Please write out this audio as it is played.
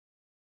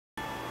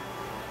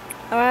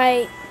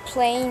Alright,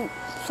 playing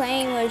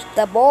with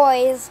the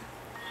boys.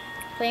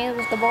 Playing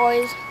with the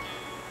boys.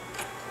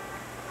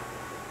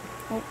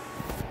 Oh.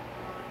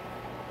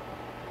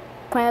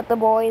 Playing with the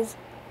boys.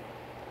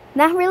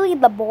 Not really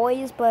the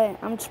boys, but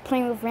I'm just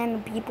playing with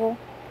random people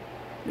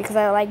because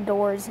I like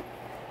doors.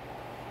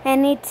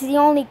 And it's the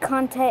only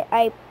content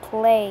I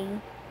play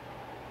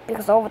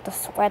because all with the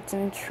sweats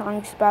and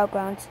trunks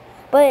backgrounds.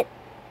 But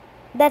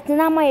that's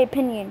not my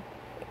opinion.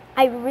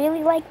 I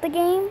really like the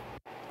game.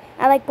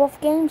 I like both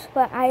games,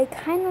 but I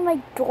kind of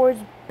like doors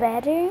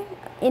better,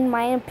 in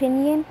my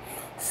opinion.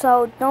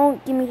 So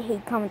don't give me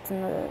hate comments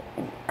in the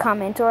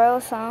comment, or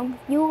else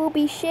you will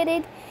be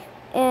shitted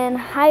and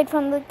hide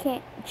from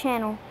the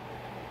channel.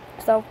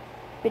 So,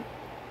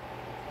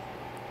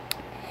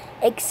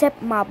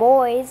 except my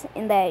boys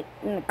in the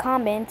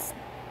comments,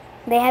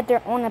 they had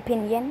their own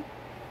opinion,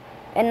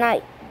 and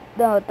not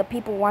the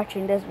people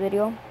watching this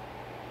video,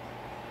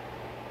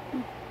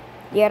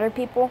 the other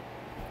people.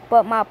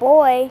 But my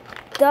boy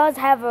does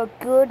have a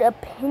good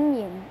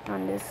opinion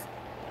on this.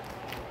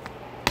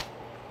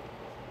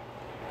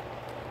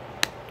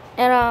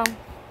 And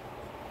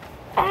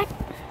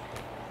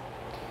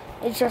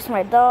it's just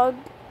my dog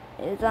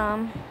is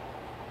gonna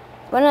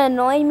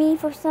annoy me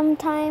for some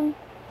time.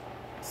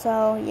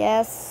 So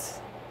yes,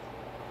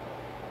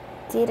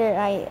 it's either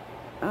I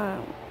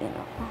you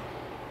know.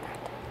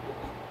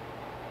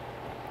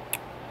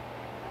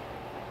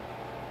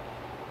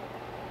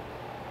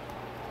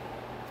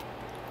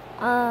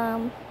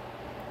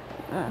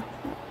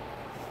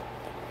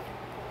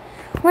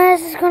 When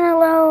is this gonna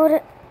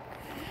load?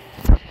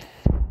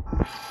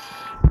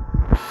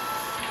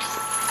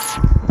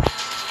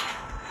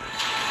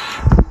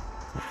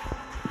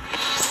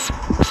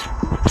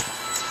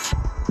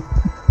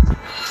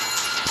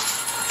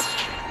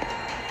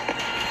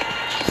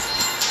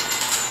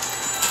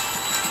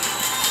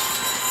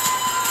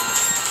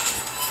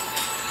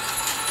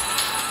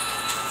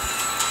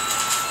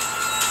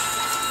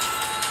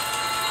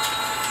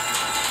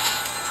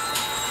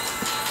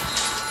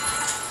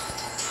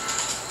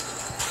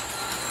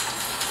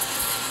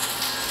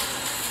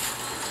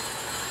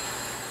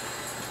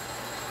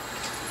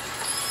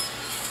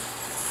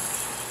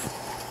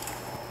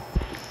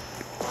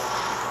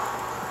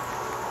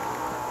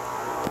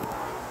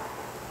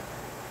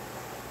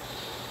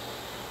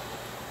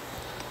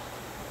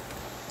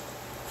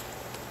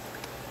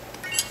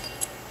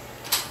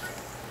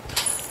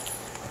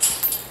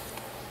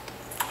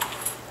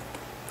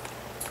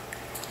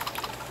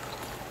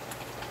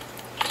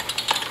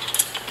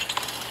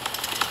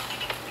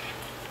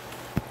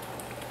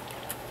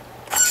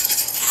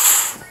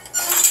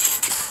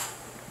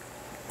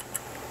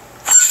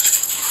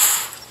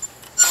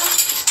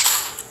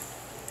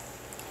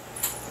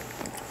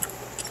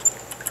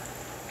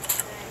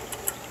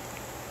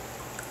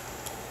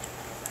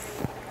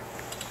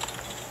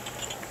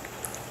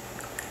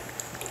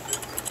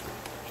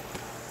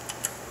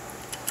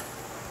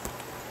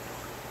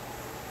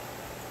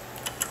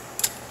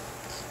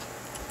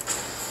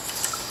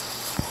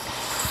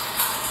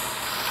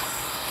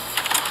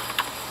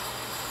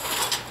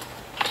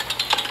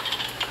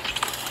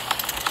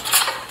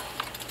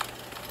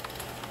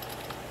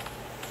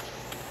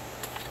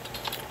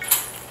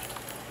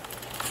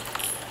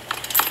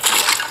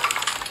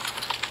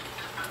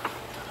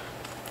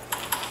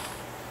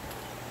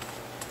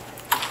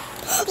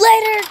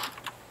 Later!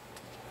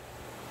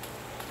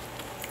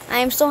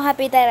 I'm so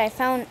happy that I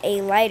found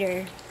a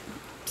lighter.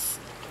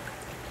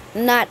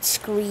 Not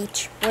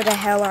Screech. Where the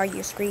hell are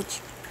you, Screech?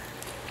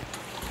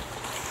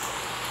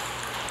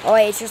 Oh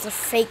wait, it's just a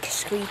fake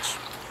Screech.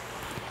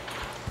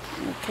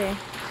 Okay.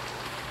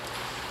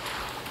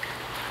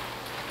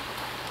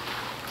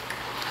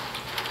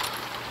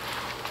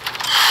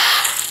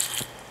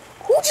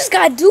 Who just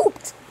got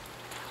duped?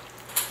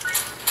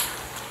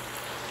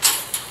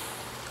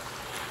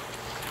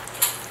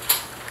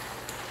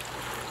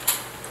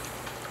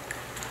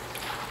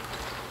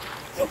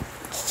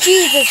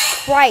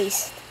 Jesus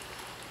Christ.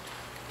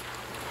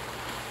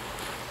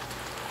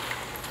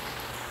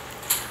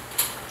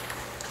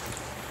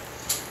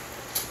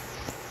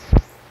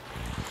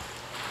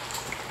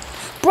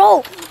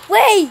 Bro,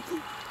 wait!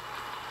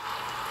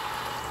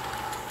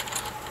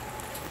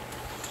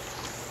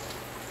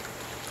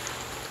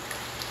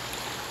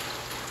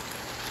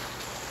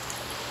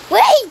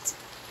 Wait!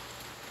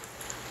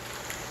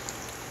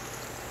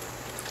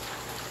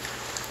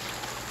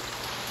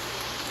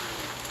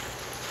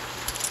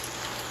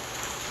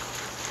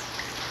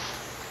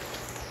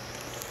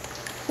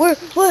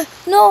 Where?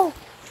 No!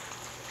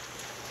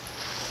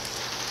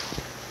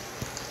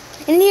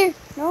 In here?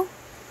 No?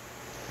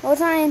 No,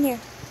 it's not in here.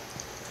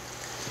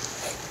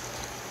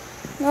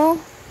 No?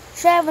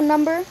 Should I have a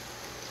number?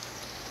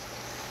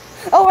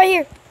 Oh, right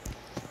here!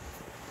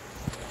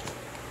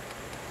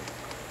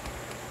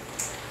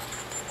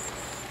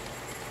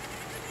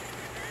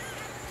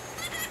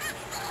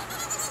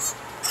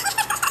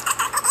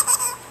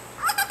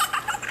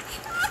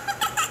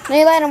 Let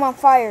me light him on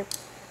fire.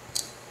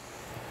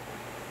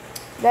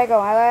 There you go,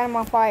 I light him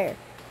on fire.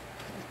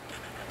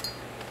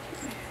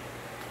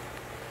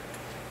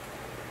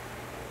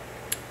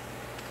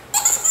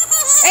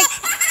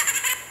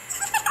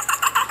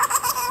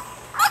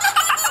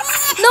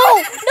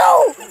 No!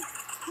 No!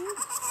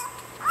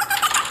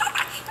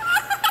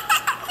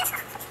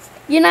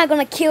 You're not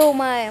gonna kill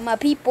my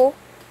people.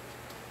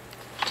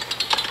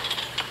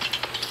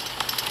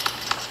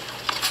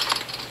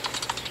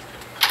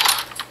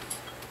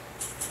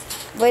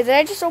 Wait, did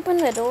I just open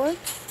the door?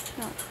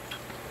 No.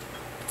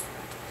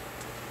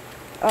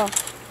 Oh.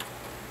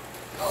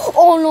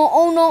 Oh no,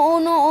 oh no, oh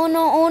no, oh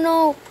no, oh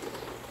no.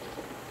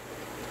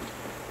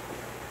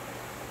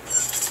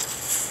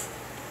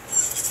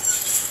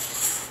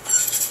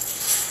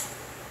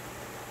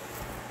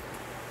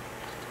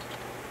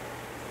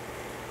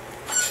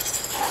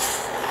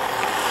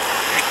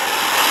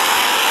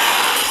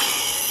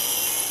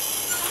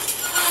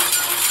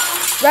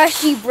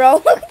 Rushy,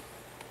 bro.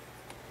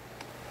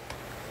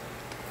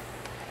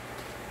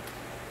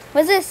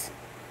 What's this?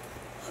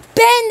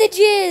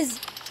 Bandages!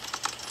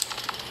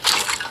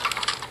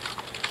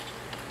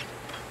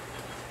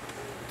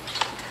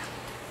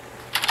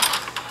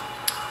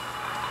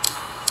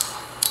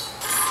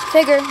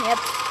 Figure, yep.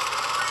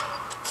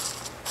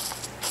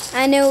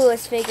 I knew it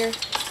was Figure.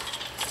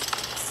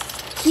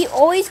 He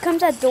always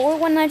comes at door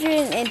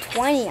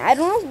 120. I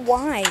don't know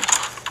why.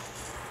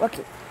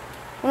 Okay.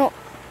 No,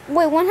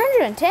 wait,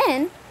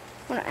 110?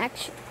 Oh, no,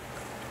 actually.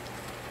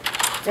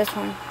 This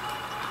one.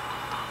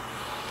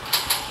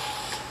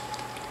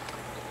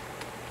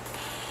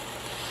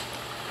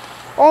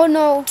 Oh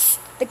no,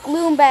 the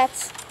gloom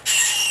bats.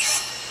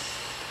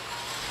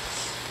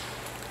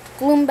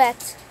 Gloom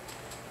bats.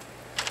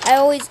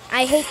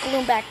 I hate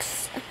gloom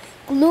bats.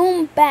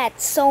 Gloom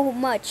bats so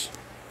much.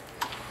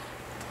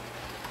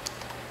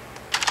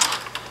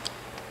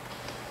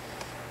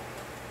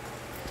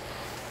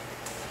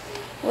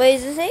 Wait,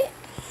 is this it?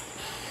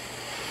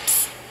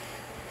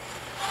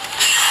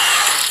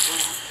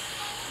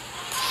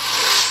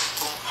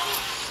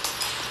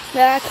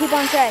 Yeah, keep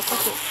on track.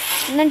 Okay.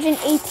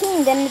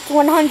 118, then it's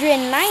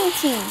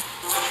 119.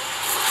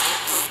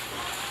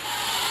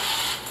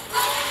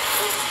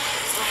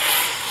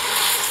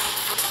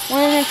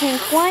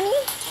 $120?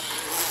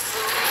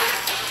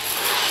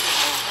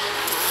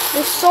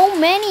 There's so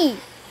many.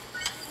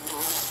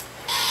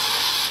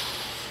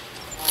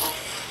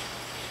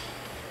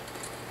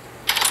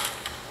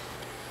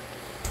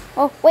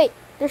 Oh, wait.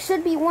 There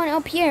should be one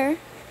up here.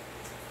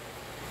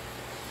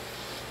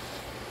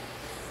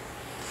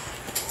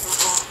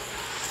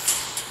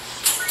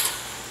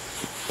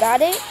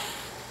 Got it?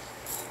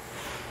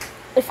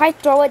 If I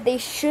throw it, they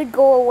should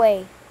go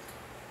away.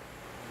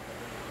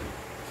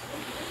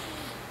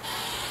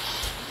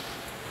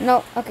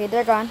 No, okay,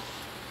 they're gone.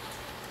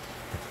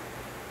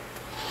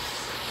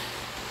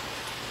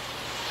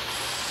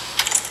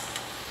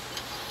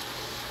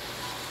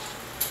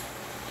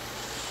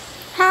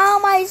 How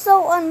am I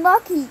so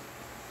unlucky?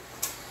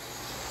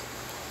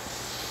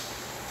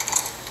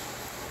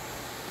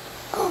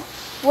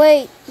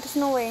 Wait, there's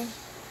no way.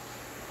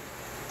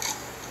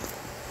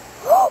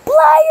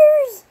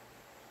 Pliers!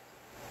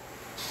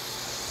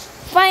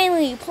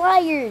 Finally,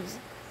 pliers.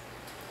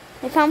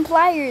 I found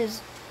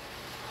pliers.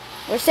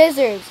 Or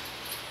scissors.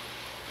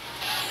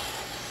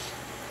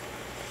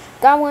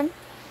 Got one.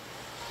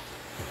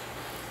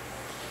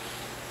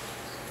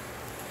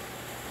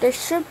 There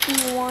should be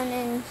one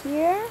in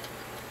here.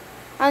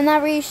 I'm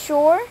not really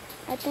sure.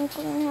 I think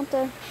we're gonna have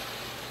to...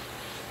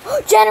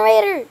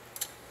 Generator!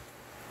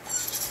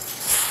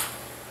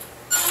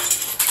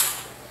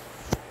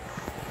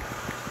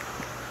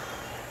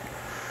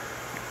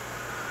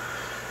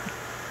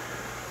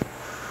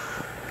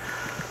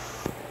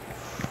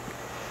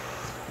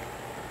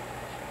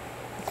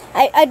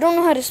 I don't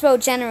know how to spell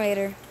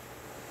generator.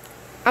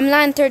 I'm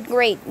not in 3rd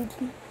grade.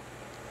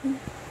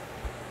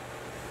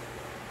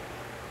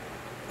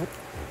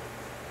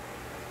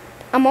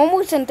 I'm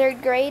almost in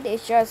 3rd grade.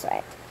 It's just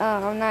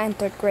I'm not in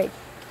 3rd grade.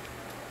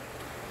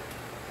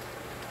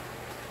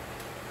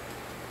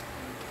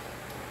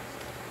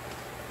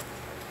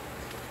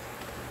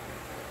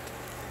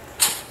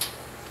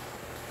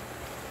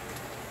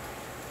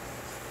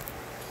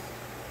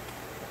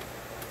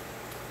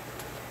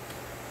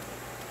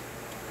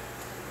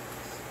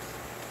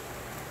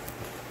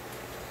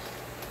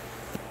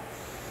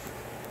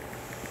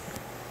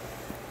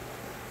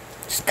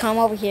 Just come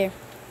over here.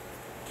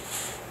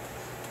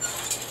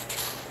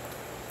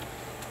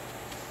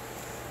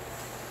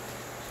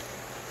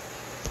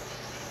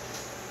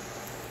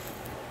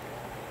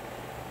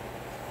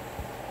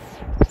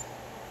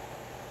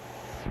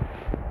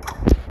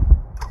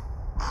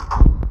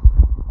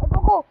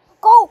 Go,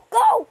 go,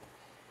 go!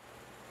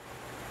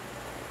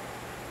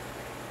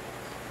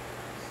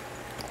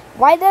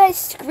 Why did I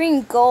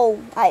scream go?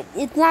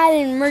 It's not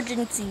an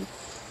emergency.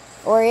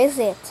 Or is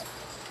it?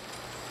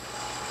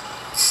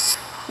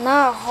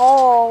 Not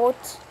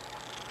halt.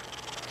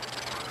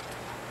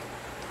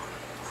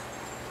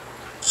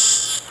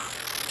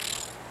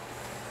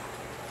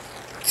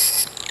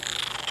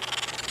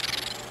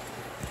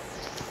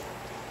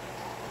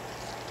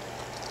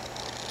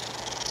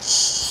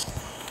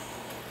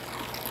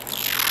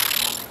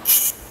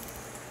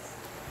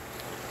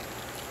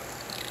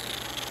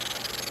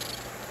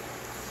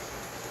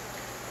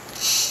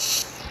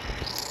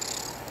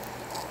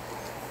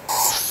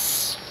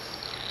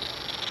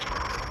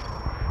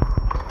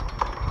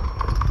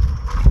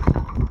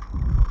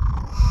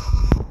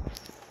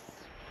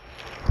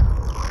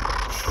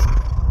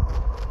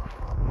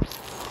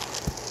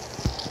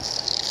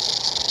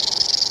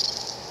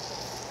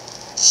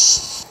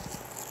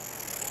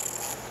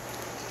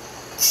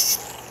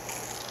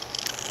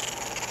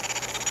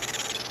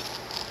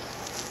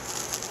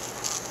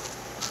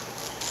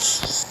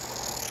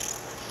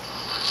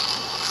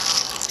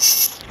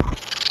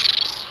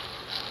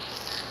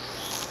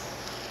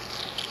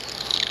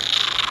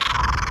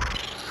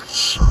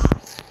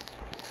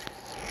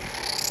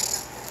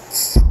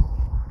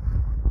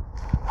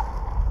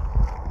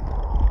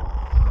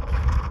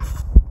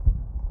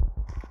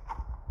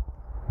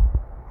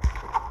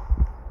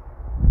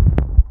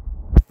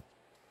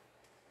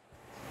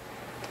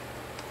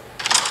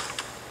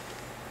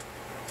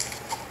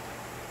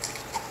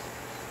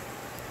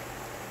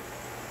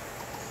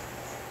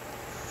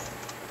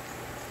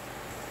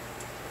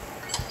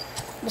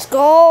 Let's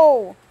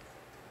go.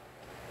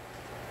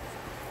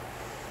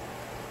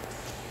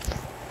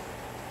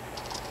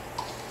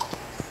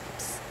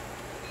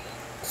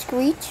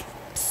 Screech.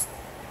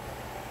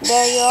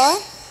 There you are.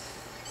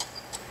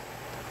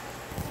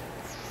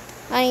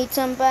 I need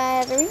some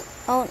battery.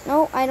 Oh,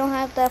 no, I don't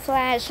have the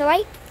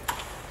flashlight.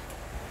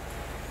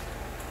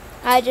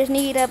 I just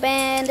need a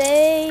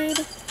band-aid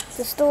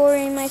to store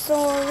in my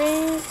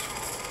storage.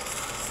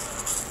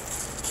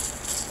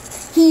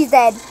 He's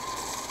dead.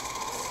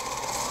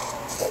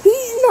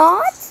 He's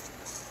not?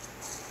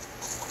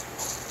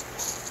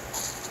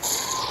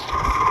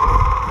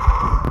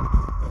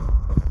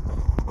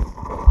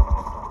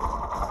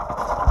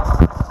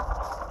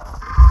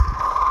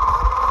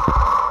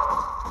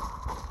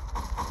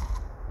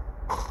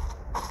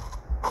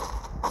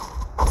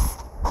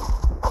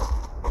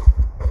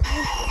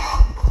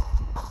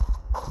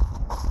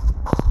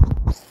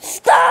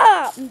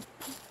 Stop!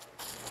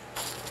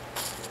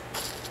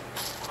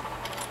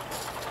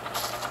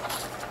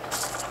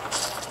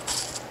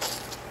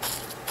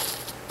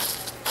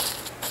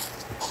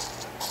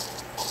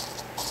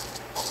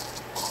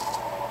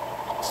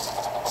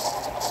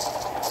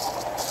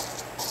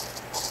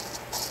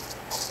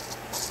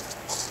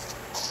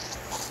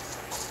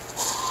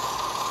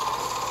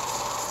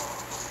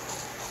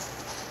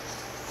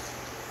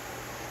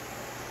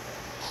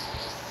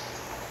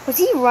 Was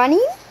he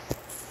running?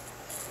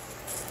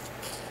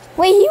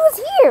 Wait, he was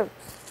here.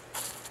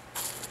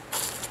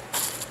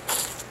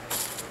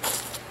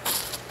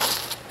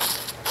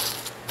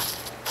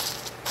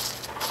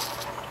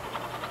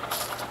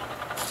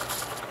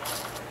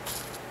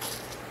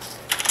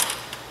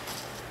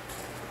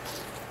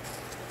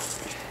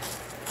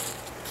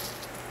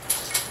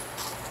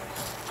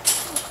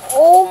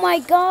 Oh my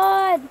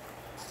God.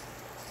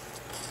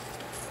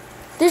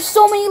 There's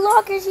so many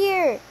lockers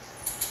here.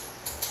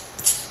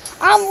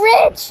 I'm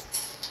rich.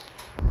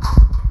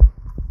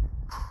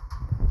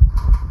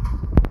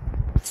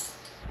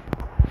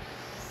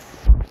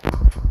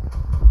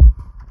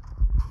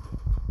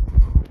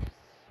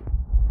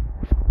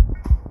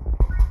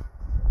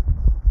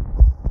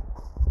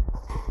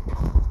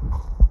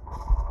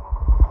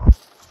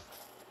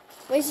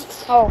 Where's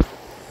he? Oh,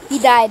 he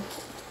died.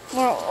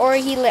 Or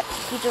he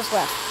left. He just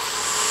left.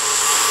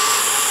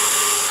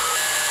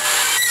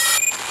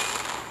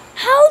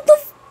 How the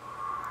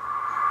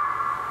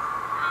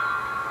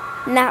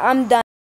Nah, I'm done.